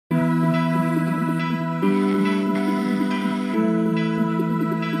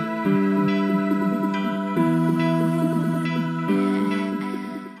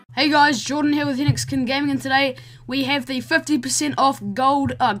Hey guys, Jordan here with x12 Gaming, and today we have the 50% off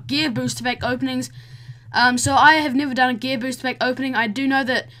gold gear booster pack openings. So I have never done a gear booster pack opening. I do know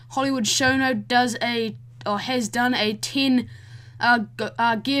that Hollywood Shownote has done a 10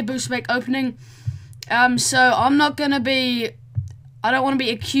 gear booster pack opening. So I don't want to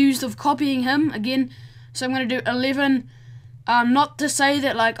be accused of copying him again. So I'm going to do 11. Not to say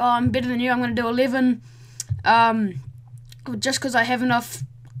that like, oh, I'm better than you. I'm going to do 11. Just because I have enough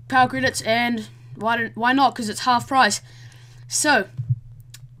power credits, and why not? Because it's half price. So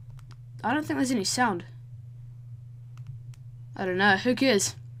I don't think there's any sound. I don't know. Who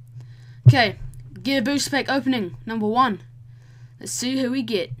cares? Okay, gear booster pack opening number 1. Let's see who we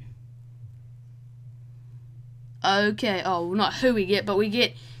get. Okay. Oh, well, not who we get, but we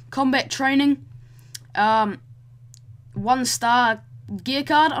get combat training. 1-star gear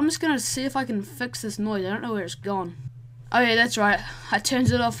card. I'm just gonna see if I can fix this noise. I don't know where it's gone. Oh yeah, that's right. I turned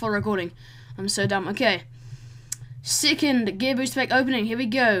it off for recording. I'm so dumb. Okay. Second gear booster pack opening. Here we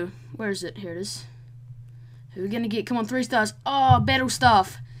go. Where is it? Here it is. Who are we gonna get? Come on, 3 stars. Oh, battle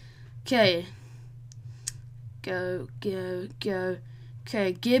staff. Okay. Go, go, go.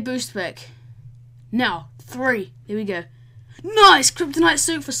 Okay, gear booster pack. Now, 3. Here we go. Nice! Kryptonite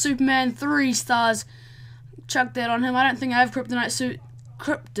suit for Superman. 3 stars. Chuck that on him. I don't think I have kryptonite suit.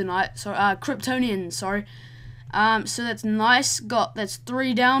 Kryptonian, sorry. So that's nice. That's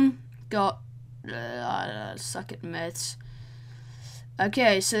 3 down. Suck at maths.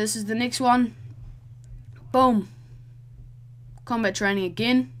 Okay, so this is the next one. Boom. Combat training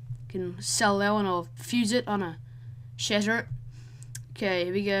again. Can sell that one or fuse it. Oh no. Shatter it. Okay,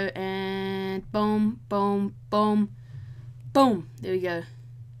 here we go. And boom, boom, boom, boom. There we go.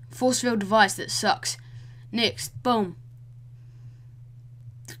 Force field device that sucks. Next, boom.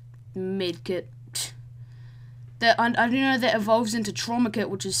 Medkit. I do know that evolves into Trauma Kit,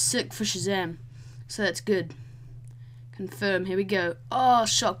 which is sick for Shazam. So that's good. Confirm. Here we go. Oh,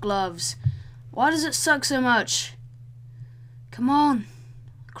 shock gloves. Why does it suck so much? Come on.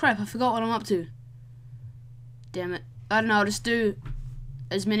 Crap, I forgot what I'm up to. Damn it. I don't know, I'll just do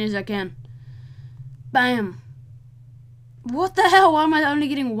as many as I can. Bam. What the hell? Why am I only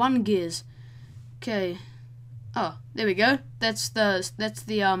getting 1 gears? Okay. Oh, there we go. That's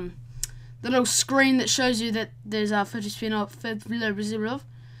the little screen that shows you that there's 50% off. The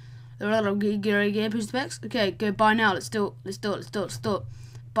little gear booster packs. Okay, go buy now. Let's do it.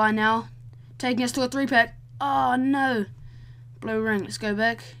 Buy now. Taking us to a 3-pack. Oh no. Blue ring. Let's go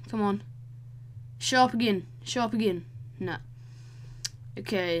back. Come on. Show up again. No.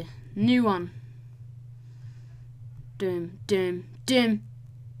 Okay, new one. Doom.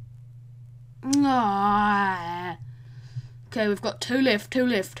 Ah. Okay, we've got 2 left.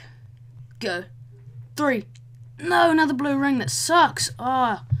 Go. 3. No, another blue ring. That sucks.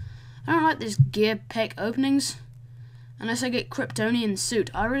 Ah, I don't like these gear pack openings unless I get Kryptonian suit.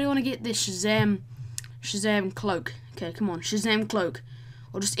 I really want to get this Shazam cloak. Okay, come on, Shazam cloak,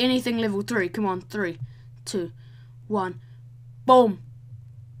 or just anything level 3. Come on, 3, 2, 1, boom.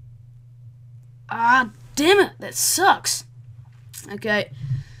 Ah, damn it, that sucks. Okay,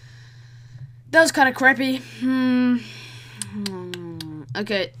 that was kind of crappy.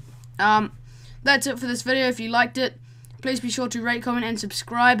 Okay. That's it for this video. If you liked it, please be sure to rate, comment, and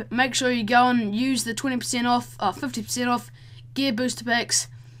subscribe. Make sure you go and use the 20% off, 50% off gear booster packs,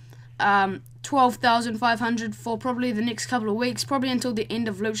 12,500 for probably the next couple of weeks, probably until the end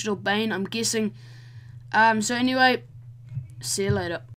of Luchador Bane, I'm guessing. So anyway, see you later.